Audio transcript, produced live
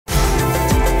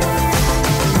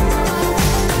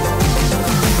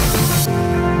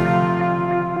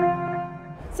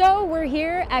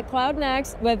at Cloud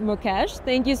Next with Mukesh.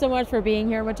 Thank you so much for being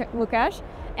here, Mukesh.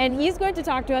 And he's going to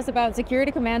talk to us about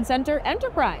Security Command Center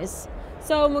Enterprise.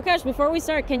 So Mukesh, before we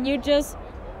start, can you just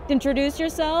introduce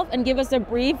yourself and give us a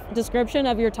brief description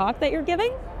of your talk that you're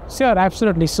giving? Sure,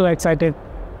 absolutely. So excited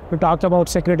to talk about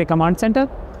Security Command Center.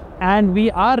 And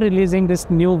we are releasing this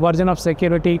new version of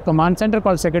Security Command Center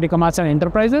called Security Command Center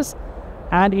Enterprises.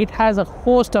 And it has a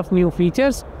host of new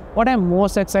features. What I'm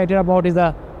most excited about is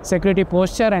the security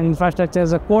posture and infrastructure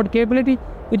as a code capability,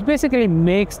 which basically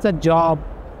makes the job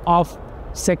of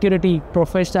security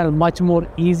professional much more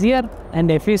easier and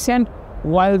efficient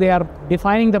while they are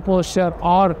defining the posture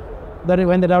or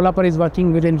when the developer is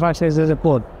working with infrastructure as a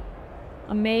code.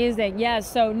 Amazing. Yes.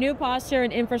 So new posture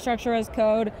and infrastructure as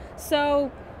code.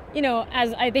 So,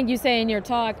 as I think you say in your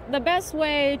talk, the best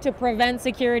way to prevent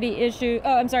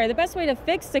the best way to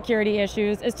fix security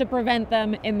issues is to prevent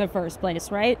them in the first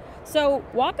place, right? So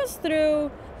walk us through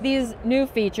these new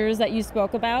features that you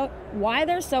spoke about, why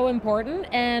they're so important,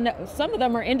 and some of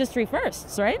them are industry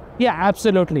firsts, right? Yeah,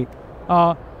 absolutely.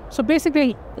 So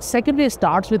basically, security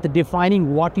starts with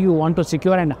defining what you want to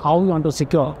secure and how you want to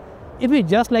secure. If you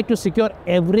just like to secure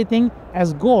everything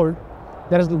as gold,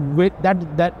 there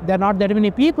are not that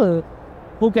many people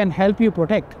who can help you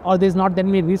protect, or there's not that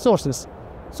many resources.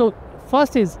 So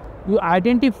first is you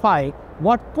identify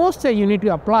what posture you need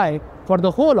to apply for the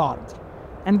whole org.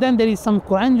 And then there is some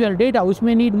granular data which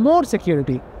may need more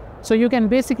security. So you can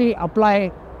basically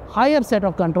apply higher set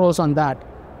of controls on that.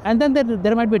 And then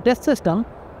there might be a test system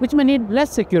which may need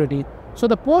less security. So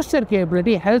the posture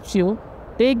capability helps you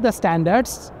take the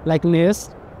standards like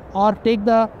NIST or take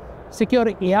the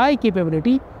secure AI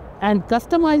capability and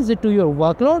customize it to your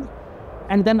workload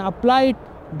and then apply it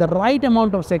the right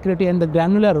amount of security in the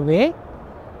granular way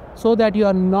so that you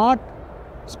are not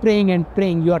spraying and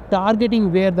praying. You are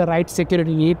targeting where the right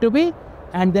security need to be,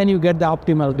 and then you get the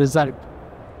optimal result.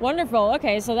 Wonderful.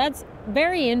 Okay, so that's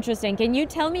very interesting. Can you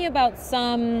tell me about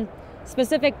some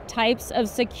specific types of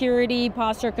security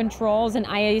posture controls and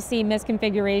IAC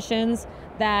misconfigurations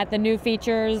that the new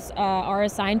features are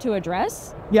assigned to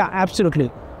address? Yeah,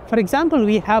 absolutely. For example,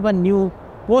 we have a new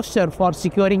posture for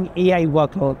securing AI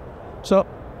workload. So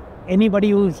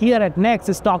anybody who here at Next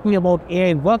is talking about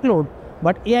AI workload,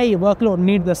 but AI workload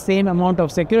needs the same amount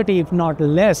of security, if not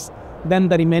less, than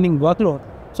the remaining workload.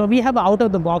 So we have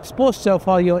out-of-the-box posture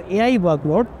for your AI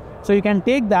workload. So you can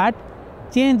take that,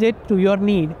 change it to your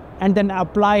need, and then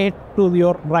apply it to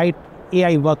your right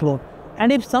AI workload.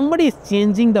 And if somebody is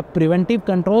changing the preventive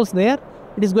controls there,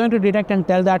 it is going to detect and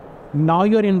tell that now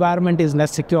your environment is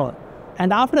less secure.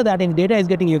 And after that, if data is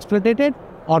getting exploited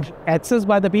or accessed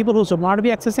by the people who should not be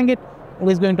accessing it, it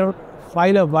is going to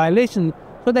file a violation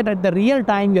so that at the real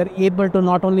time, you are able to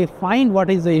not only find what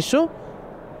is the issue,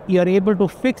 you are able to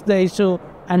fix the issue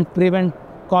and prevent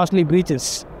costly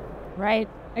breaches. Right,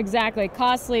 exactly.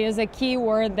 Costly is a key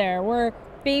word there. We're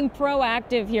being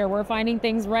proactive here. We're finding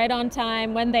things right on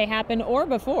time when they happen or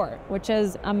before, which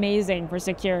is amazing for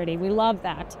security. We love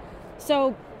that.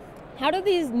 So how do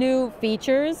these new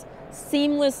features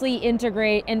seamlessly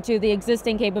integrate into the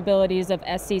existing capabilities of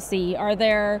SCC? Are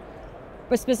there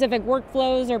specific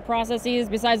workflows or processes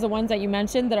besides the ones that you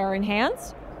mentioned that are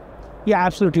enhanced? Yeah,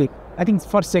 absolutely. I think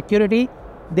for security,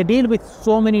 they deal with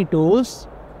so many tools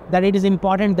that it is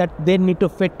important that they need to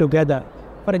fit together.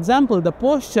 For example, the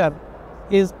posture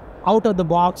is out of the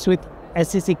box with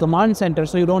SCC Command Center,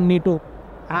 so you don't need to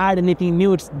add anything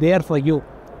new, it's there for you.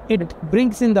 It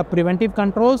brings in the preventive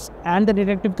controls and the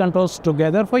detective controls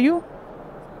together for you.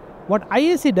 What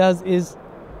IAC does is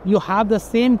you have the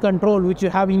same control which you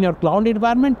have in your cloud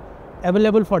environment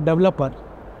available for developer.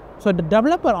 So the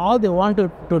developer, all they want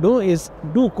to do is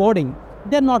do coding.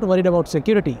 They're not worried about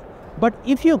security. But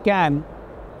if you can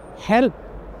help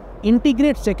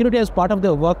integrate security as part of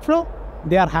their workflow,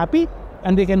 they are happy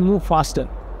and they can move faster.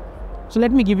 So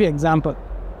let me give you an example.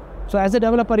 So as a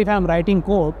developer, if I'm writing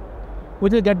code,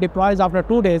 which will get deployed after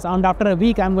 2 days, and after a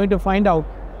week, I'm going to find out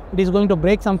it is going to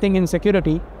break something in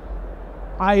security,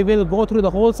 I will go through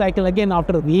the whole cycle again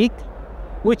after a week,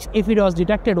 which if it was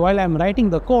detected while I'm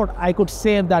writing the code, I could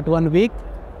save that 1 week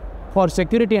for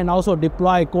security and also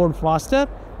deploy code faster.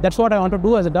 That's what I want to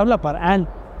do as a developer. And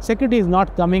security is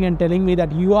not coming and telling me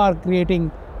that you are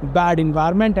creating bad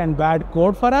environment and bad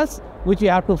code for us, which you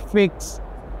have to fix,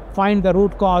 find the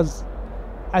root cause,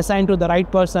 assign to the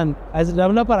right person. As a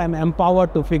developer, I'm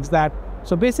empowered to fix that.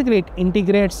 So basically it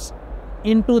integrates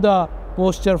into the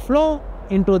posture flow,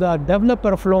 into the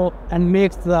developer flow, and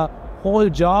makes the whole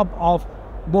job of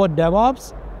both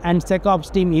DevOps and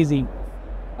SecOps team easy.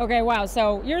 Okay, wow.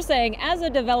 So you're saying as a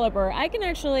developer, I can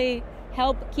actually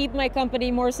help keep my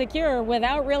company more secure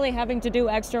without really having to do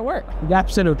extra work.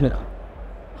 Absolutely.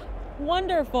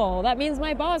 Wonderful. That means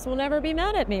my boss will never be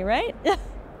mad at me, right?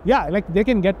 Yeah, like they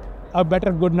can get a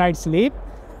better good night's sleep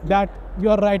that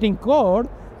you're writing code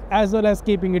as well as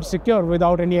keeping it secure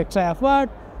without any extra effort,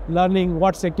 learning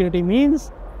what security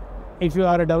means. If you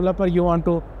are a developer, you want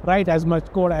to write as much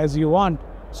code as you want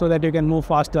so that you can move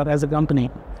faster as a company.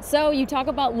 So you talk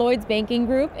about Lloyds Banking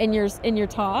Group in your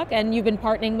talk, and you've been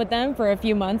partnering with them for a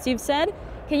few months, you've said.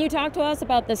 Can you talk to us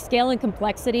about the scale and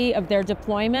complexity of their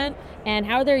deployment and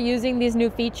how they're using these new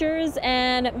features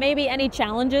and maybe any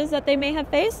challenges that they may have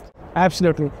faced?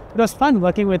 Absolutely. It was fun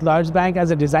working with Lloyds Bank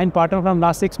as a design partner from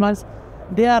last 6 months.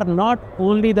 They are not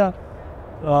only the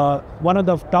one of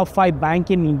the top 5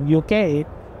 bank in UK,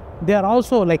 they are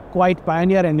also like quite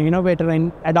pioneer and innovator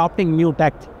in adopting new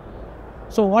tech.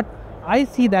 So what I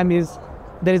see them is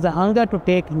there is a hunger to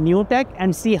take new tech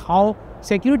and see how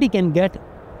security can get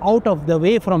out of the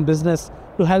way from business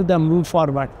to help them move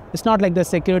forward. It's not like the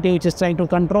security which is trying to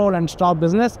control and stop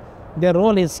business. Their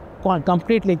role is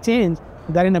completely changed.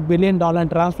 They're in $1 billion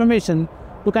transformation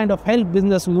to kind of help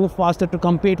business move faster to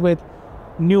compete with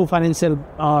new financial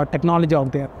technology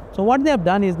out there. So what they have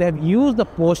done is they have used the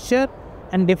posture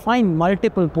and defined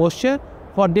multiple posture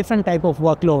for different type of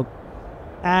workload.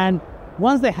 And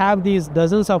once they have these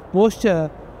dozens of posture,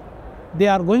 they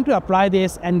are going to apply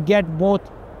this and get both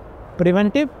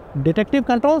preventive, detective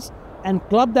controls and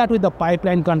club that with the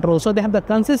pipeline control. So they have the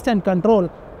consistent control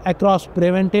across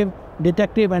preventive,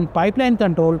 detective and pipeline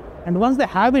control. And once they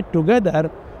have it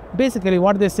together, basically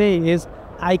what they say is,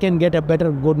 I can get a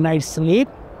better good night's sleep,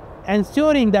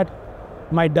 ensuring that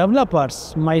my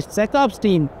developers, my SecOps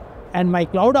team and my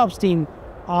Cloud Ops team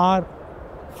are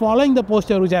following the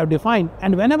posture which I have defined.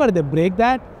 And whenever they break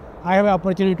that, I have an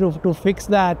opportunity to fix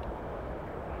that.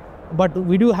 But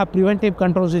we do have preventive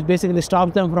controls which basically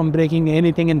stops them from breaking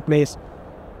anything in place.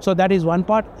 So that is one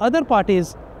part. Other part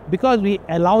is because we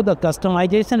allow the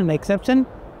customization and exception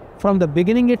from the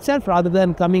beginning itself rather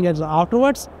than coming as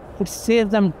afterwards, it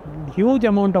saves them huge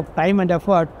amount of time and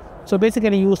effort. So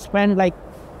basically you spend like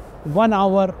 1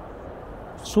 hour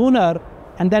sooner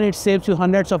and then it saves you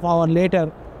hundreds of hours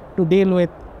later to deal with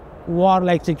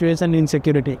war-like situation in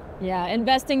security. Yeah,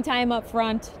 investing time up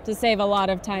front to save a lot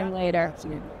of time later.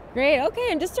 Absolutely. Great, okay,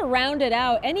 and just to round it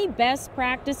out, any best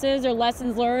practices or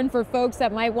lessons learned for folks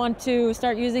that might want to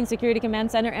start using Security Command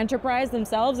Center Enterprise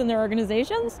themselves in their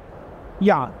organizations?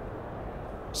 Yeah.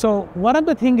 So one of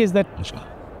the things is that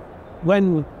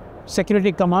when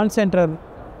Security Command Center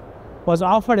was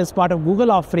offered as part of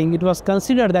Google offering, it was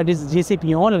considered that it's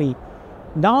GCP only.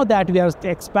 Now that we are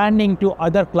expanding to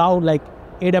other cloud like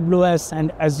AWS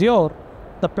and Azure,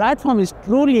 the platform is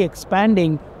truly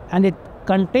expanding and it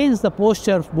contains the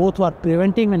posture both for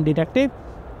preventive and detective.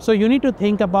 So you need to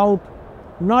think about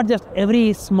not just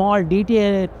every small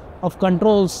detail of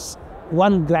controls,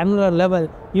 one granular level.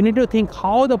 You need to think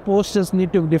how the postures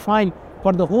need to be defined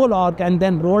for the whole org and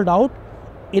then rolled out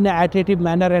in an iterative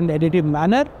manner and additive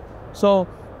manner. So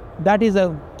that is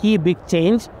a key big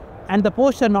change. And the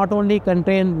posture not only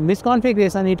contains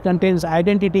misconfiguration, it contains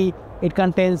identity, it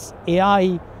contains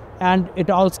AI, and it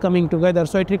all's coming together.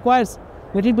 So it requires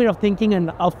a little bit of thinking and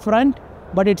upfront,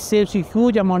 but it saves you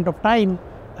huge amount of time.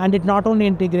 And it not only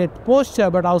integrates posture,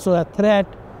 but also a threat,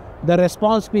 the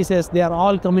response pieces, they are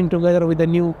all coming together with the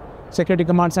new Security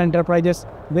Command Center Enterprises.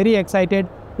 Very excited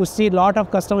to see a lot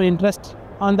of customer interest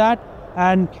on that.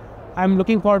 And I'm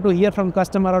looking forward to hear from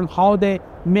customer on how they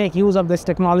make use of this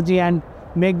technology and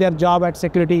make their job at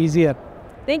security easier.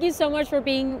 Thank you so much for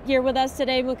being here with us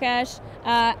today, Mukesh.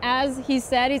 As he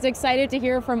said, he's excited to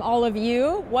hear from all of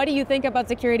you. What do you think about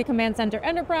Security Command Center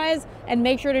Enterprise? And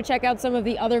make sure to check out some of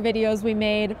the other videos we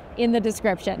made in the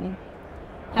description.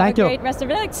 Have a great rest of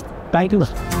your day. Thank you.